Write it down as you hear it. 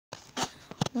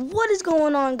What is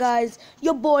going on, guys?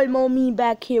 Your boy Momin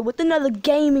back here with another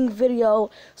gaming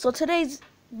video. So today's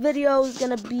video is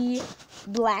gonna be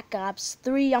Black Ops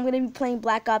 3. I'm gonna be playing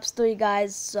Black Ops 3,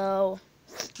 guys. So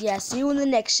yeah, see you in the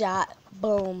next shot.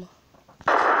 Boom.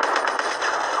 So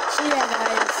yeah,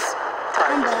 guys,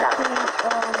 I'm back.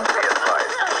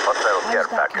 I just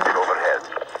got killed. Overhead.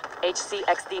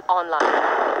 HCXD online.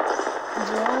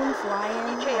 Drone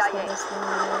flying. That's the best thing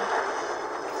ever.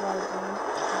 Fly drone.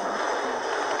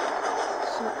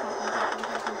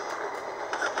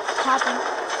 Popping.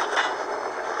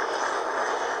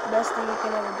 Best thing you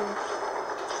can ever do.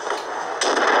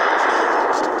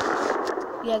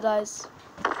 Yeah, guys.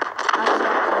 I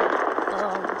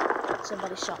got killed.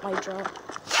 Somebody shot my drone.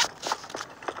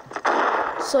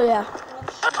 So yeah.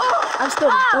 I'm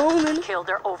still booming. Kill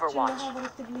their Overwatch.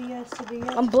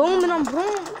 I'm booming. I'm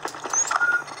booming.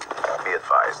 Be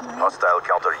advised, hostile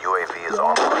counter UAV is All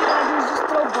on. you gotta do is just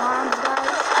throw bombs, guys.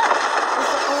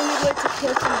 It's the only way to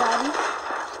kill somebody.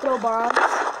 Throw bombs.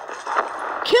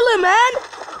 Kill him, man!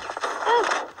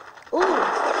 Ooh.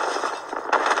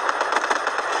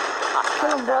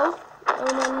 Kill him, bro.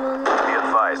 Oh, no. Be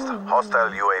advised,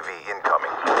 hostile UAV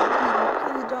incoming.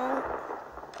 Please don't.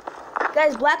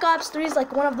 Guys, Black Ops 3 is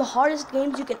like one of the hardest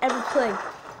games you can ever play.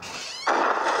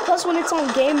 Plus, when it's on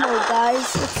game mode,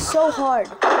 guys, it's so hard.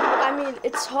 I mean,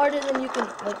 it's harder than you can,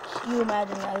 you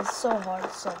imagine, guys. It's so hard.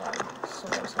 It's so hard. It's so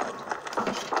hard.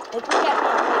 Look at me. I'm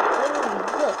literally,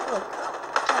 look.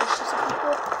 Trying to shoot some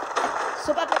people.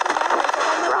 Sopa people, guys.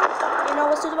 You know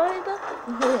what's sopa people?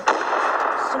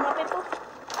 Sopa people?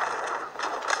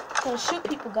 Trying to shoot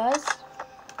people, guys.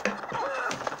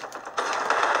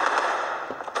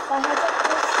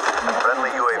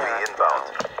 Friendly UAV inbound.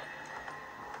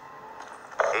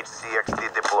 HCXD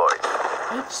deployed.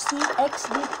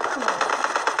 HCXD deployed.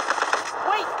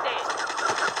 Wait,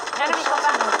 enemy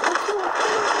combat.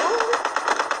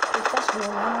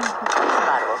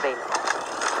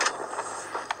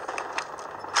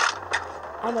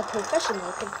 I'm a professional.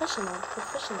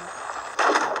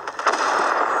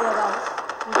 Yeah, guys.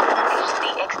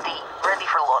 HCXD, ready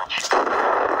for launch.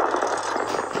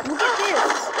 Look at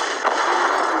this.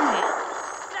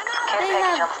 Care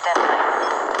package on standby.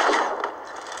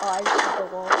 Oh, I just hit the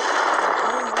wall.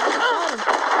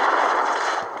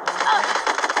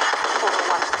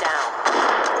 Overwatch down.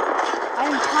 I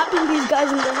am popping these guys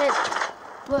in the head.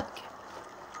 Look.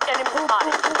 Enemy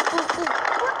spotted.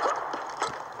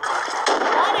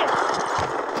 Got it.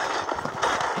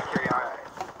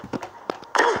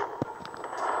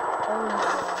 Oh my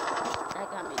god. That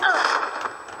got me.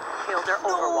 Kill their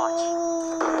Overwatch.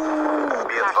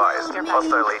 Be advised,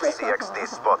 hostile HCXD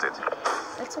spotted.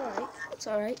 That's alright. It's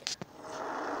alright.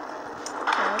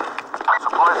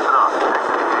 Supply set up.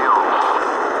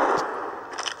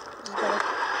 Just gotta...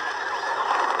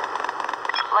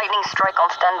 Lightning strike on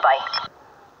standby.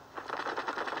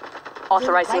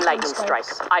 Authorizing lightning strike.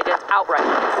 Ident outright.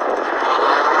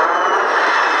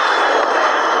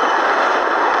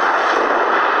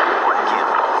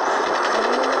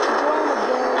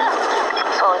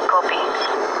 Solid copy.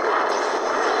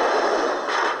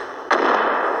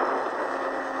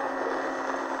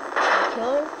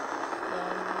 Killer?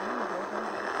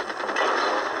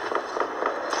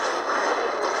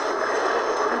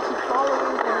 I keep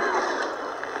following her.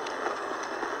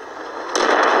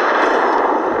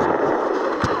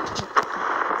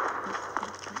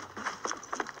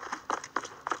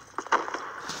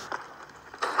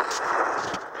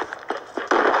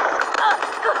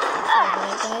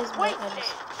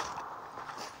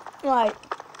 Alright.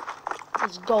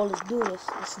 Let's go. Let's do this.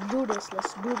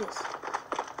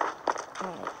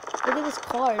 Alright. Look at this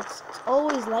car. It's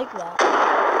always like that.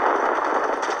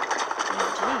 Oh,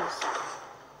 jeez.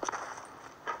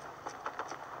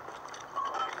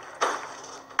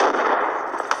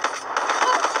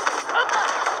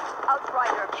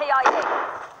 Outrider, KIA.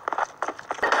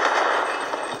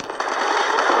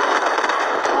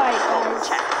 Alright, guys.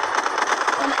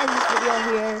 I'm gonna end this video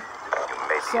here.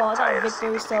 So I got a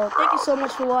victory. So thank you so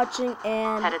much for watching,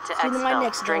 and Headed to see you in my Exfil.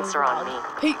 next Drinks game. are on me.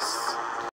 Peace.